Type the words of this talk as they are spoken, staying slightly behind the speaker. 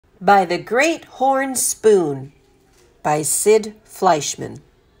By the Great Horn Spoon by Sid Fleischman.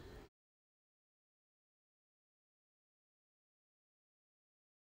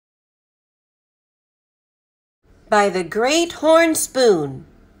 By the Great Horn Spoon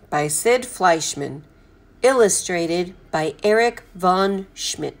by Sid Fleischman. Illustrated by Eric von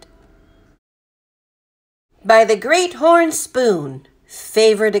Schmidt. By the Great Horn Spoon,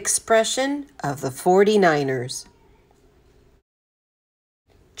 favorite expression of the 49ers.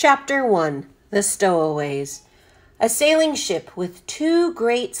 Chapter 1. The Stowaways. A sailing ship with two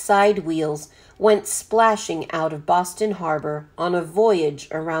great side wheels went splashing out of Boston Harbor on a voyage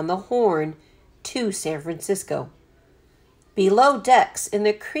around the Horn to San Francisco. Below decks, in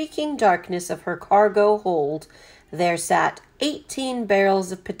the creaking darkness of her cargo hold, there sat 18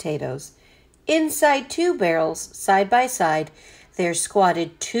 barrels of potatoes. Inside 2 barrels, side by side, there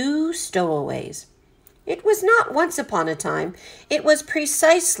squatted 2 stowaways. It was not once upon a time. It was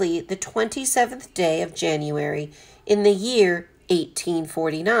precisely the 27th day of January in the year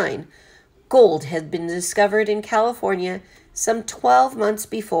 1849. Gold had been discovered in California some 12 months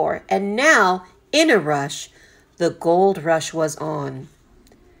before, and now, in a rush, the gold rush was on.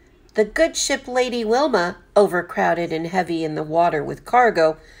 The good ship Lady Wilma, overcrowded and heavy in the water with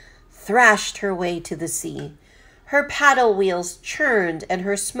cargo, thrashed her way to the sea. Her paddle wheels churned and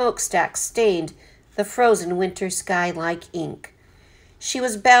her smokestack stained the frozen winter sky like ink. She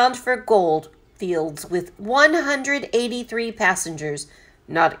was bound for gold fields with 183 passengers,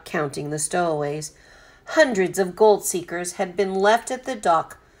 not counting the stowaways. Hundreds of gold seekers had been left at the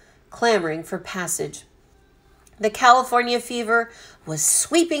dock, clamoring for passage. The California fever was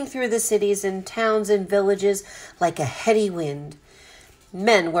sweeping through the cities and towns and villages like a heady wind.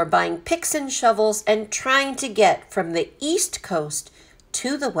 Men were buying picks and shovels and trying to get from the East Coast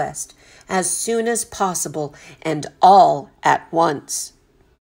to the West as soon as possible, and all at once.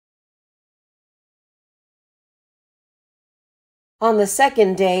 On the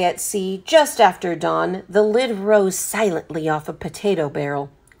second day at sea, just after dawn, the lid rose silently off a potato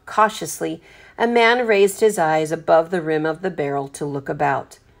barrel. Cautiously, a man raised his eyes above the rim of the barrel to look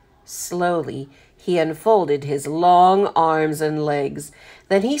about. Slowly, he unfolded his long arms and legs.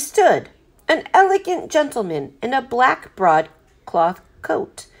 Then he stood, an elegant gentleman in a black broadcloth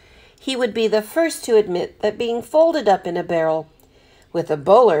coat. He would be the first to admit that being folded up in a barrel, with a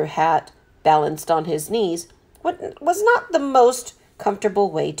bowler hat balanced on his knees, was not the most comfortable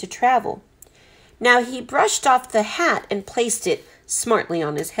way to travel. Now he brushed off the hat and placed it smartly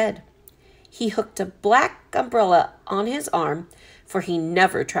on his head. He hooked a black umbrella on his arm, for he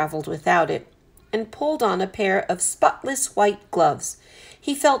never traveled without it, and pulled on a pair of spotless white gloves.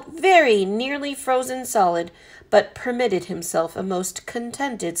 He felt very nearly frozen solid, but permitted himself a most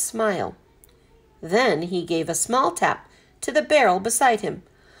contented smile. Then he gave a small tap to the barrel beside him.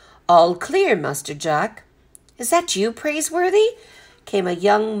 "All clear, Master Jack." "Is that you, Praiseworthy?" came a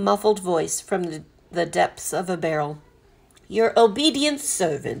young, muffled voice from the depths of a barrel. "Your obedient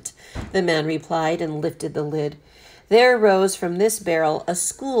servant," the man replied, and lifted the lid. There rose from this barrel a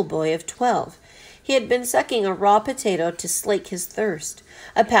schoolboy of 12. He had been sucking a raw potato to slake his thirst.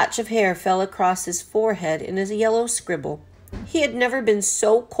 A patch of hair fell across his forehead in a yellow scribble. He had never been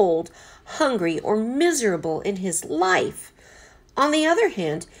so cold, hungry, or miserable in his life. On the other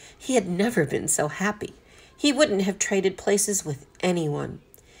hand, he had never been so happy. He wouldn't have traded places with anyone.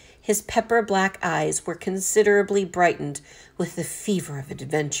 His pepper-black eyes were considerably brightened with the fever of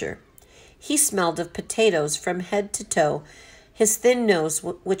adventure. He smelled of potatoes from head to toe. His thin nose,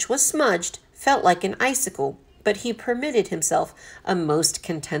 which was smudged, felt like an icicle, but he permitted himself a most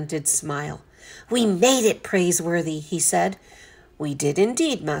contented smile. "We made it, Praiseworthy," he said. "We did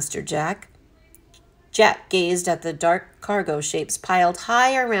indeed, Master Jack." Jack gazed at the dark cargo shapes piled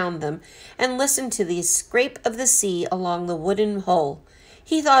high around them and listened to the scrape of the sea along the wooden hull.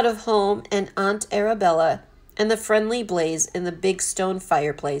 He thought of home and Aunt Arabella and the friendly blaze in the big stone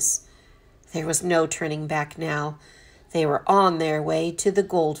fireplace. There was no turning back now. They were on their way to the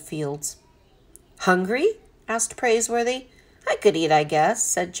gold fields. "Hungry?" asked Praiseworthy. "I could eat, I guess,"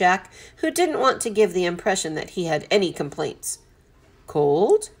 said Jack, who didn't want to give the impression that he had any complaints.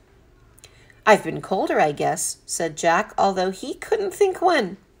 "Cold?" "I've been colder, I guess," said Jack, although he couldn't think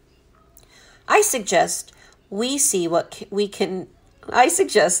when. I suggest we see what can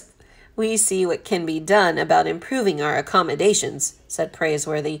be done about improving our accommodations," said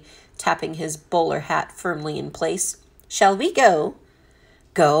Praiseworthy, tapping his bowler hat firmly in place. "Shall we go?"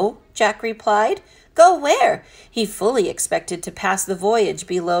 "Go?" Jack replied. "Go where?" He fully expected to pass the voyage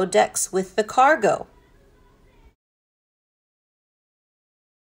below decks with the cargo.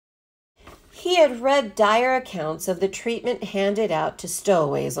 He had read dire accounts of the treatment handed out to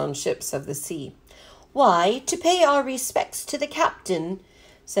stowaways on ships of the sea. "Why, to pay our respects to the captain,"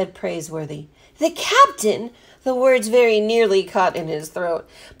 said Praiseworthy. "The captain!" The words very nearly caught in his throat.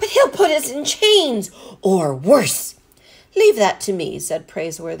 "But he'll put us in chains, or worse." "Leave that to me," said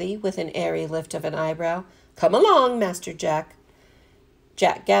Praiseworthy, with an airy lift of an eyebrow. "Come along, Master Jack."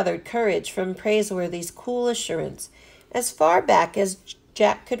 Jack gathered courage from Praiseworthy's cool assurance. As far back as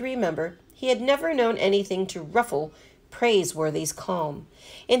Jack could remember, he had never known anything to ruffle Praiseworthy's calm.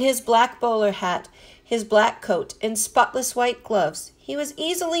 In his black bowler hat, his black coat, and spotless white gloves, he was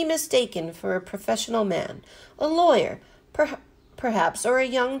easily mistaken for a professional man, a lawyer, perhaps, or a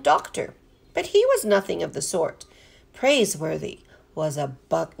young doctor. But he was nothing of the sort. Praiseworthy was a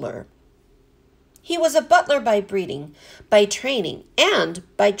butler. He was a butler by breeding, by training, and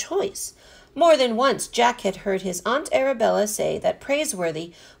by choice. More than once Jack had heard his Aunt Arabella say that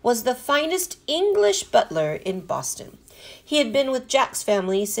Praiseworthy was the finest English butler in Boston. He had been with Jack's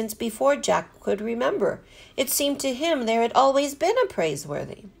family since before Jack could remember. It seemed to him there had always been a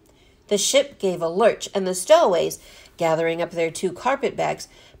Praiseworthy. The ship gave a lurch, and the stowaways, gathering up their 2 carpet-bags,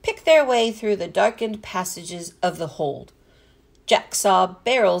 picked their way through the darkened passages of the hold. Jack saw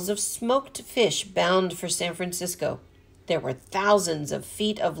barrels of smoked fish bound for San Francisco. There were thousands of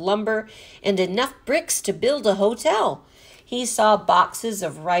feet of lumber and enough bricks to build a hotel. He saw boxes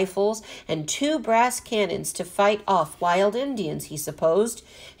of rifles and 2 brass cannons to fight off wild Indians, he supposed,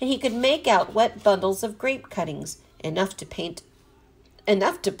 and he could make out wet bundles of grape cuttings, enough to plant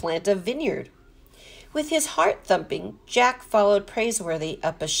a vineyard. With his heart thumping, Jack followed Praiseworthy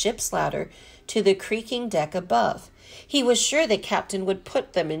up a ship's ladder to the creaking deck above. He was sure the captain would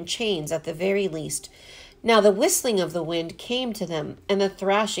put them in chains at the very least. Now the whistling of the wind came to them, and the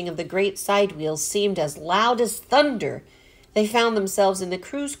thrashing of the great side wheels seemed as loud as thunder. They found themselves in the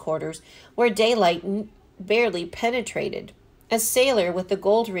crew's quarters, where daylight barely penetrated. A sailor with the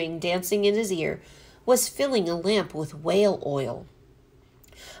gold ring dancing in his ear was filling a lamp with whale oil.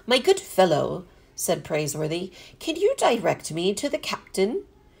 "My good fellow," said Praiseworthy, "can you direct me to the captain?"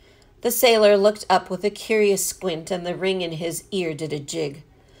 The sailor looked up with a curious squint, and the ring in his ear did a jig.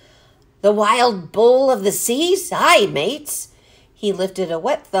 "The wild bull of the seas? Aye, mates." He lifted a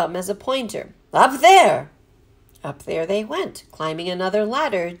wet thumb as a pointer. "Up there." Up there they went, climbing another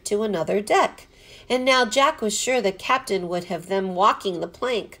ladder to another deck. And now Jack was sure the captain would have them walking the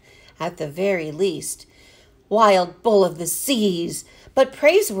plank, at the very least. Wild bull of the seas! But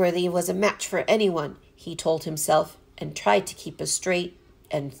Praiseworthy was a match for anyone, he told himself, and tried to keep a straight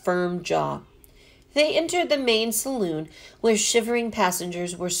and firm jaw. They entered the main saloon, where shivering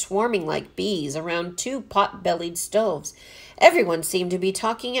passengers were swarming like bees around 2 pot-bellied stoves. Everyone seemed to be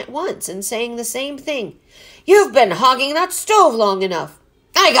talking at once and saying the same thing. "You've been hogging that stove long enough.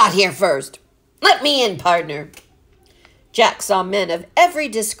 I got here first. Let me in, partner." Jack saw men of every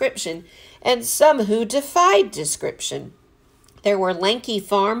description, and some who defied description. There were lanky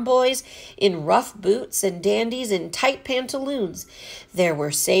farm boys in rough boots and dandies in tight pantaloons. There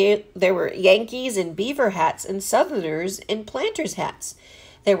were Yankees in beaver hats and Southerners in planters' hats.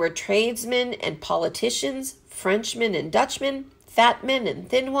 There were tradesmen and politicians, Frenchmen and Dutchmen, fat men and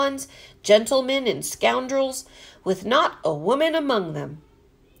thin ones, gentlemen and scoundrels, with not a woman among them.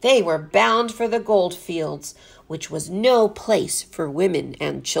 They were bound for the gold fields, which was no place for women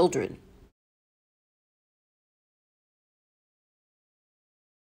and children.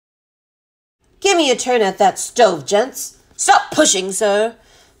 "Give me a turn at that stove, gents." "Stop pushing, sir."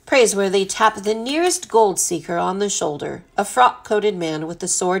 Praiseworthy tapped the nearest gold seeker on the shoulder, a frock-coated man with a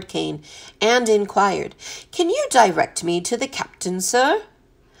sword cane, and inquired, "Can you direct me to the captain, sir?"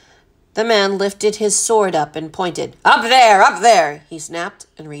 The man lifted his sword up and pointed. Up there, he snapped,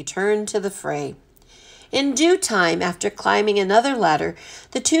 and returned to the fray. In due time, after climbing another ladder,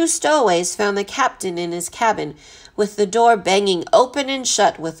 the 2 stowaways found the captain in his cabin, with the door banging open and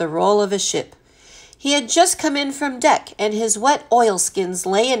shut with the roll of a ship. He had just come in from deck, and his wet oilskins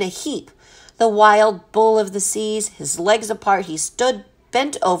lay in a heap. The wild bull of the seas, his legs apart, he stood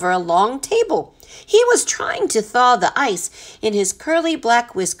bent over a long table. He was trying to thaw the ice in his curly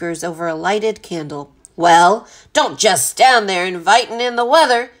black whiskers over a lighted candle. "Well, don't just stand there inviting in the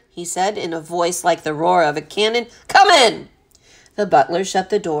weather," he said in a voice like the roar of a cannon. "Come in." The butler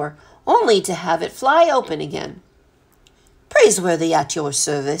shut the door, only to have it fly open again. "Praiseworthy at your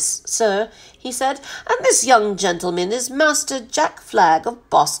service, sir," he said, "and this young gentleman is Master Jack Flagg of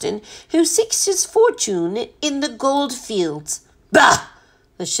Boston, who seeks his fortune in the gold fields." "Bah!"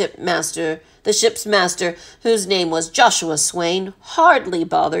 The ship's master, whose name was Joshua Swain, hardly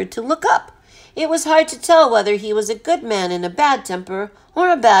bothered to look up. It was hard to tell whether he was a good man in a bad temper or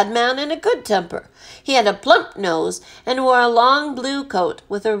a bad man in a good temper. He had a plump nose and wore a long blue coat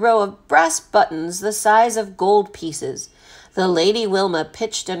with a row of brass buttons the size of gold pieces. The Lady Wilma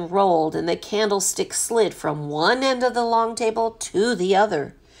pitched and rolled, and the candlestick slid from one end of the long table to the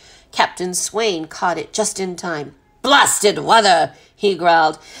other. Captain Swain caught it just in time. "Blasted weather!" he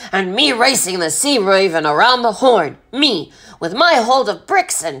growled. "And me racing the Sea Raven around the Horn. Me, with my hold of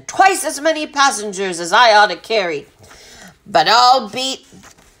bricks and twice as many passengers as I ought to carry. But I'll beat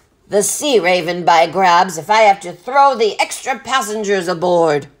the Sea Raven by grabs if I have to throw the extra passengers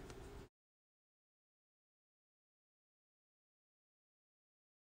aboard."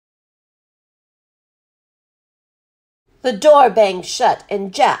 The door banged shut,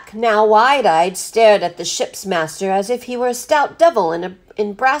 and Jack, now wide-eyed, stared at the ship's master as if he were a stout devil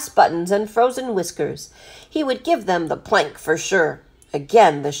in brass buttons and frozen whiskers. He would give them the plank for sure.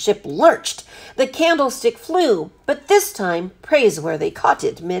 Again the ship lurched. The candlestick flew, but this time Praiseworthy caught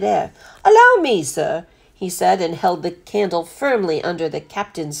it mid-air. "Allow me, sir," he said, and held the candle firmly under the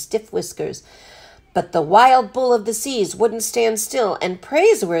captain's stiff whiskers. But the wild bull of the seas wouldn't stand still, and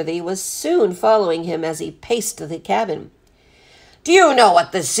Praiseworthy was soon following him as he paced the cabin. "Do you know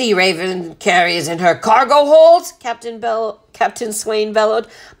what the Sea Raven carries in her cargo holds?" Captain Swain bellowed.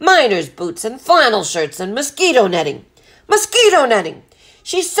 "Miner's boots and flannel shirts and mosquito netting. Mosquito netting!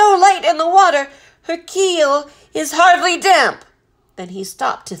 She's so light in the water, her keel is hardly damp." Then he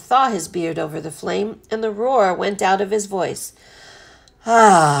stopped to thaw his beard over the flame, and the roar went out of his voice.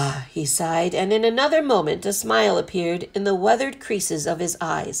 "Ah," he sighed, and in another moment a smile appeared in the weathered creases of his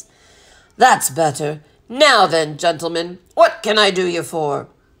eyes. "That's better. Now then, gentlemen, what can I do you for?"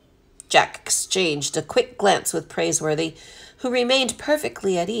 Jack exchanged a quick glance with Praiseworthy, who remained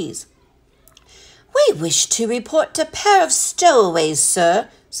perfectly at ease. "We wish to report a pair of stowaways, sir,"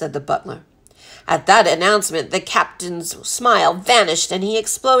 said the butler. At that announcement, the captain's smile vanished, and he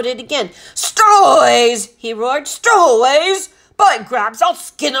exploded again. "Stowaways!" he roared. "Stowaways! By grabs, I'll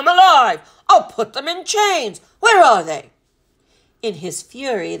skin 'em alive! I'll put them in chains! Where are they?" In his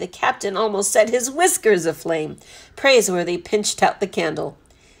fury, the captain almost set his whiskers aflame. Praiseworthy pinched out the candle.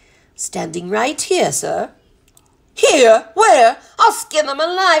 "Standing right here, sir." "Here? Where? I'll skin them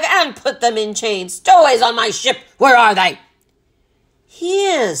alive and put them in chains. Stowaways on my ship! Where are they?"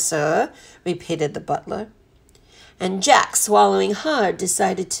 "Here, sir," repeated the butler. And Jack, swallowing hard,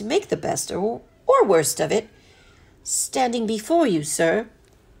 decided to make the best or worst of it. "Standing before you, sir."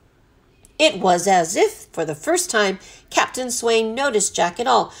 It was as if, for the first time, Captain Swain noticed Jack at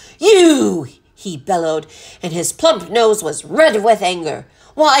all. "You!" he bellowed, and his plump nose was red with anger.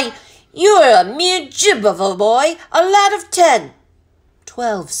 "Why, you're a mere jib of a boy, a lad of 10.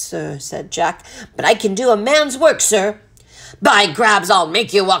 12, sir," said Jack, "but I can do a man's work, sir." "By grabs, I'll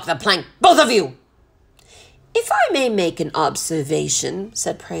make you walk the plank, both of you." "If I may make an observation,"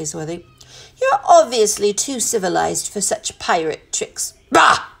 said Praiseworthy, "you're obviously too civilized for such pirate tricks."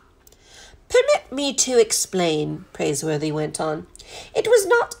 "Bah!" "Permit me to explain," Praiseworthy went on. "It was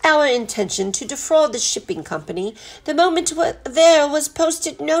not our intention to defraud the shipping company the moment there was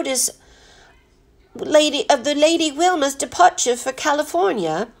posted notice of the Lady Wilma's departure for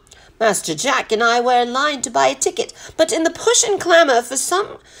California. Master Jack and I were in line to buy a ticket, but in the push and clamor for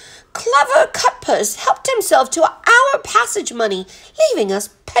some clever cutpurse helped himself to our passage money, leaving us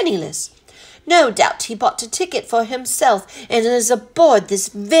penniless. No doubt he bought a ticket for himself and is aboard this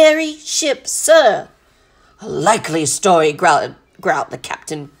very ship, sir." "A likely story," growled the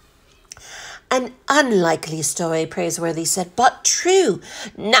captain. "An unlikely story," Praiseworthy said, "but true.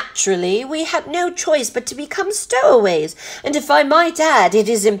 Naturally, we had no choice but to become stowaways, and if I might add, it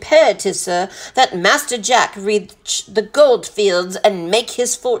is imperative, sir, that Master Jack reach the gold fields and make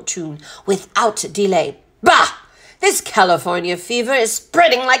his fortune without delay." "Bah! This California fever is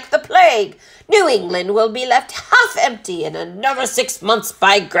spreading like the plague. New England will be left half empty in another 6 months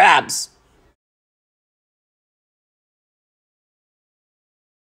by grabs."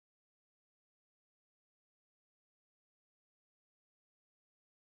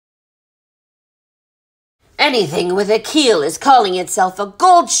 "Anything with a keel is calling itself a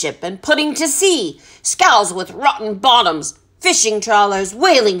gold ship and putting to sea. Scows with rotten bottoms, fishing trawlers,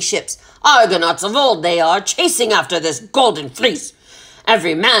 whaling ships. Argonauts of old they are, chasing after this golden fleece.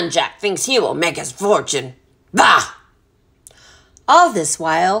 Every man Jack thinks he will make his fortune. Bah!" All this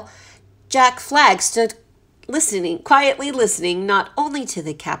while, Jack Flagg stood quietly listening, not only to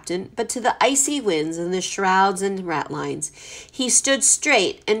the captain, but to the icy winds and the shrouds and ratlines. He stood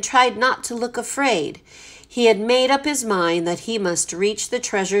straight and tried not to look afraid. He had made up his mind that he must reach the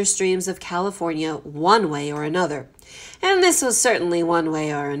treasure streams of California one way or another, and this was certainly one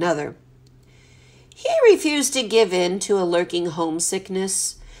way or another. He refused to give in to a lurking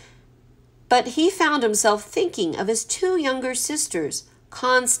homesickness, but he found himself thinking of his two younger sisters,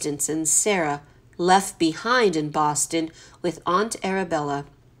 Constance and Sarah, left behind in Boston with Aunt Arabella.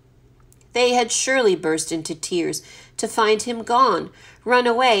 They had surely burst into tears to find him gone, run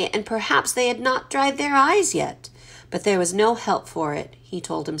away, and perhaps they had not dried their eyes yet. But there was no help for it, he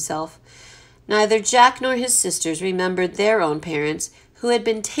told himself. Neither Jack nor his sisters remembered their own parents, who had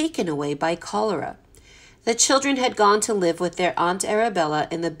been taken away by cholera. The children had gone to live with their Aunt Arabella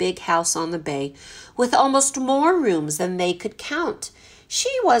in the big house on the bay, with almost more rooms than they could count. She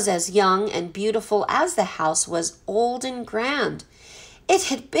was as young and beautiful as the house was old and grand. It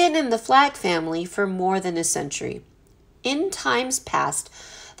had been in the Flagg family for more than a century. In times past,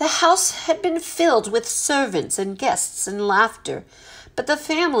 the house had been filled with servants and guests and laughter, but the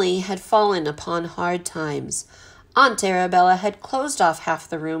family had fallen upon hard times. Aunt Arabella had closed off half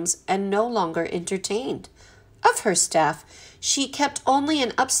the rooms and no longer entertained. Of her staff, she kept only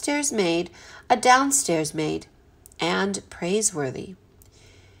an upstairs maid, a downstairs maid, and Praiseworthy.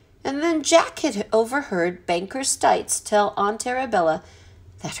 And then Jack had overheard Banker Stites tell Aunt Arabella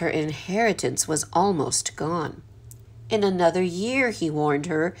that her inheritance was almost gone. In another year, he warned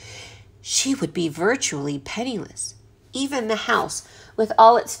her, she would be virtually penniless. Even the house, with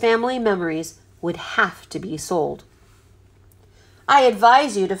all its family memories, would have to be sold. I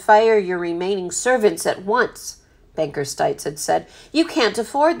advise you to fire your remaining servants at once, Banker Stites had said. You can't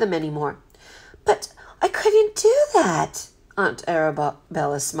afford them any more. But I couldn't do that, Aunt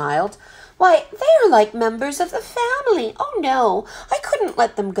Arabella smiled. Why, they are like members of the family. Oh, no, I couldn't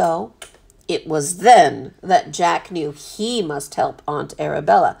let them go. It was then that Jack knew he must help Aunt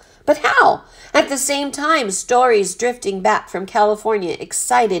Arabella. But how? At the same time, stories drifting back from California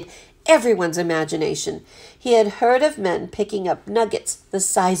excited everyone's imagination. He had heard of men picking up nuggets the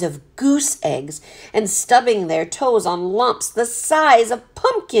size of goose eggs and stubbing their toes on lumps the size of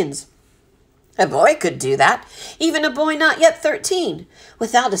pumpkins. A boy could do that, even a boy not yet 13.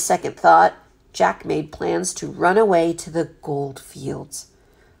 Without a second thought, Jack made plans to run away to the gold fields.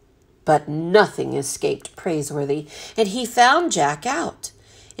 But nothing escaped Praiseworthy, and he found Jack out.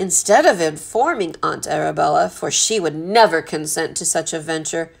 Instead of informing Aunt Arabella, for she would never consent to such a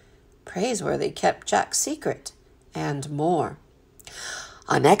venture, Praiseworthy kept Jack's secret, and more.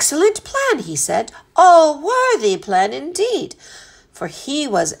 An excellent plan, he said. A worthy plan indeed, for he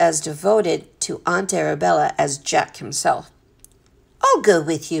was as devoted to Aunt Arabella as Jack himself. I'll go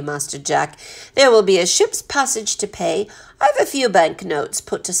with you, Master Jack. There will be a ship's passage to pay. I've a few bank notes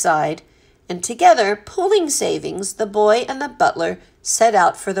put aside. And together, pooling savings, the boy and the butler set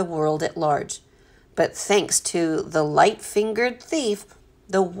out for the world at large. But thanks to the light-fingered thief,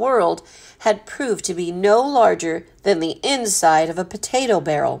 the world had proved to be no larger than the inside of a potato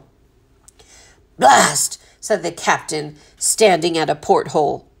barrel. Blast! Said the captain, standing at a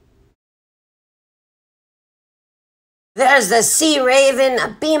porthole. There's the Sea Raven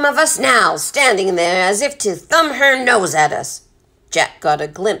abeam of us now, standing there as if to thumb her nose at us. Jack got a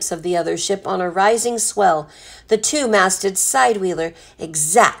glimpse of the other ship on a rising swell, the two-masted side-wheeler,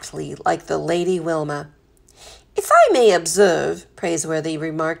 exactly like the Lady Wilma. If I may observe, Praiseworthy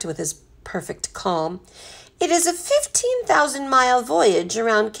remarked with his perfect calm, it is a 15,000-mile voyage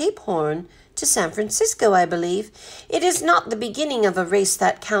around Cape Horn to San Francisco, I believe. It is not the beginning of a race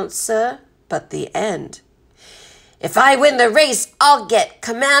that counts, sir, but the end. If I win the race, I'll get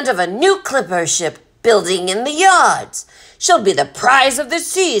command of a new clipper ship building in the yards. She'll be the prize of the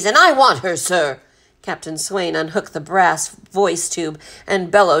seas, and I want her, sir. Captain Swain unhooked the brass voice tube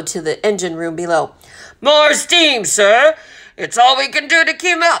and bellowed to the engine room below. More steam, sir. It's all we can do to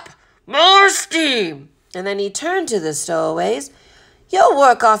keep up. More steam. And then he turned to the stowaways. You'll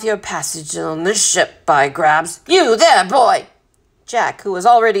work off your passage on this ship, by grabs. You there, boy. Jack, who was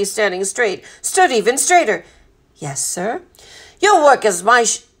already standing straight, stood even straighter. Yes, sir. You'll work as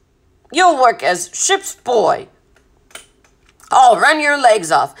ship's boy. I'll run your legs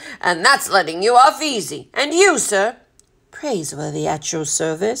off, and that's letting you off easy. And you, sir? Praiseworthy at your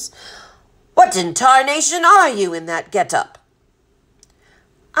service. What in tarnation are you in that get-up?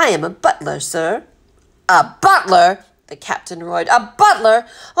 I am a butler, sir. A butler? The captain roared. A butler?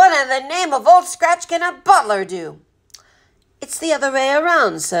 What in the name of Old Scratch can a butler do? It's the other way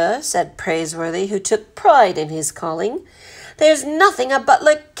around, sir, said Praiseworthy, who took pride in his calling. There's nothing a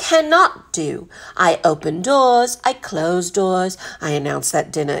butler cannot do. I open doors, I close doors, I announce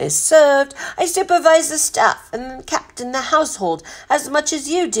that dinner is served, I supervise the staff and captain the household as much as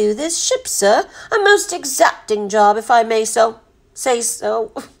you do this ship, sir. A most exacting job, if I may say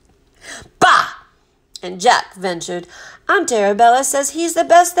so. Bah! And Jack ventured, Aunt Arabella says he's the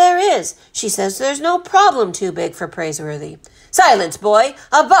best there is. She says there's no problem too big for Praiseworthy. Silence, boy.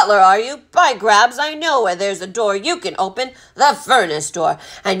 A butler, are you? By grabs, I know where there's a door you can open, the furnace door,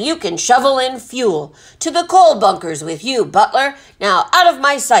 and you can shovel in fuel. To the coal bunkers with you, butler. Now out of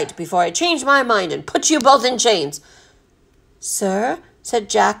my sight before I change my mind and put you both in chains. Sir, said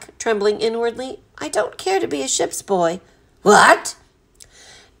Jack, trembling inwardly, I don't care to be a ship's boy. What?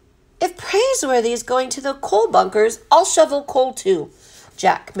 If Praiseworthy is going to the coal bunkers, I'll shovel coal too.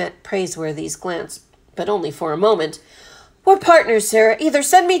 Jack met Praiseworthy's glance, but only for a moment. We're partners, sir. Either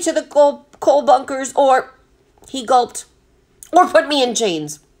send me to the coal bunkers or, he gulped, or put me in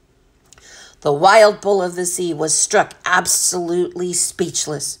chains. The wild bull of the sea was struck absolutely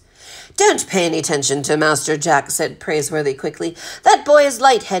speechless. Don't pay any attention to Master Jack, said Praiseworthy quickly. That boy is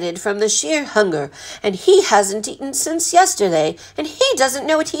light-headed from the sheer hunger, and he hasn't eaten since yesterday, and he doesn't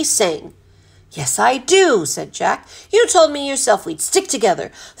know what he's saying. Yes, I do, said Jack. You told me yourself we'd stick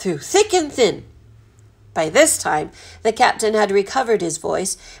together, through thick and thin. By this time, the captain had recovered his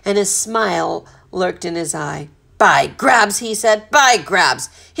voice, and a smile lurked in his eye. By grabs, he said, by grabs.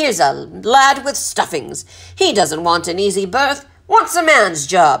 Here's a lad with stuffings. He doesn't want an easy berth, wants a man's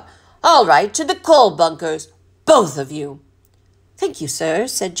job. All right, to the coal bunkers, both of you. Thank you, sir,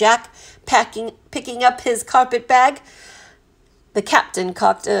 said Jack, picking up his carpet bag. The captain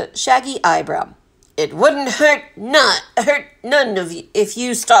cocked a shaggy eyebrow. It wouldn't hurt none of you if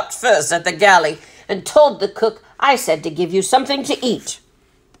you stopped first at the galley and told the cook I said to give you something to eat.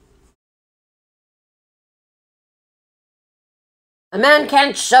 A man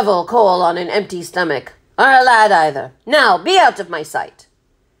can't shovel coal on an empty stomach, or a lad either. Now, be out of my sight.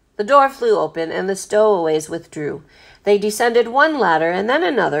 The door flew open, and the stowaways withdrew. They descended one ladder and then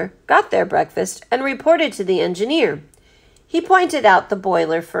another, got their breakfast, and reported to the engineer. He pointed out the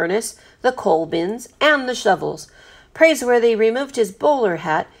boiler furnace, the coal bins, and the shovels. Praiseworthy removed his bowler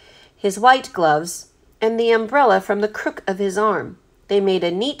hat, his white gloves, and the umbrella from the crook of his arm. They made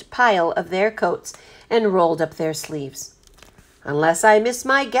a neat pile of their coats and rolled up their sleeves. Unless I miss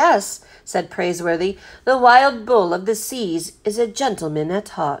my guess, said Praiseworthy, the wild bull of the seas is a gentleman at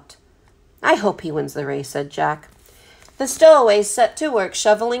heart. I hope he wins the race, said Jack. The stowaways set to work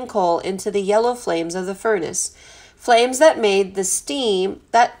shoveling coal into the yellow flames of the furnace, flames that made the steam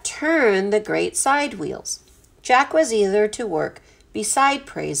that turned the great side wheels. Jack was eager to work beside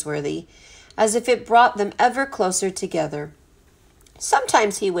Praiseworthy, as if it brought them ever closer together.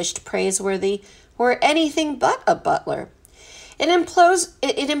 Sometimes he wished Praiseworthy were anything but a butler. It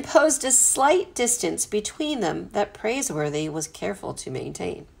imposed a slight distance between them that Praiseworthy was careful to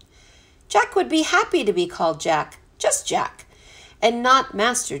maintain. Jack would be happy to be called Jack, just Jack, and not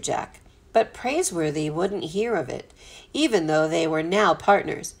Master Jack, but Praiseworthy wouldn't hear of it, even though they were now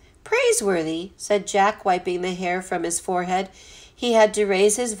partners. Praiseworthy, said Jack, wiping the hair from his forehead. He had to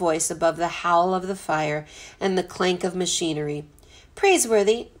raise his voice above the howl of the fire and the clank of machinery.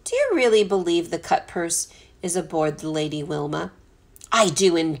 Praiseworthy, do you really believe the cut-purse is aboard the Lady Wilma? I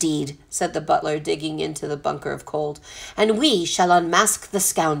do indeed, said the butler, digging into the bunker of coal, and we shall unmask the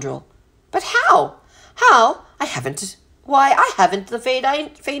scoundrel. But how? How? I haven't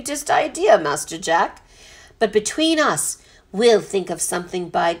the faintest idea, Master Jack. But between us, we'll think of something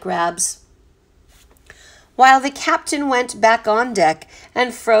by grabs. While the captain went back on deck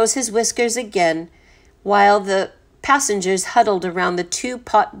and froze his whiskers again, while the passengers huddled around the two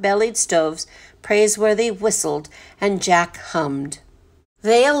pot-bellied stoves, Praiseworthy whistled and Jack hummed.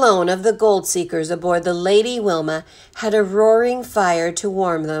 They alone of the gold seekers aboard the Lady Wilma had a roaring fire to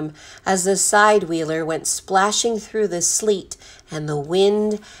warm them as the side-wheeler went splashing through the sleet and the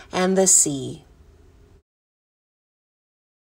wind and the sea.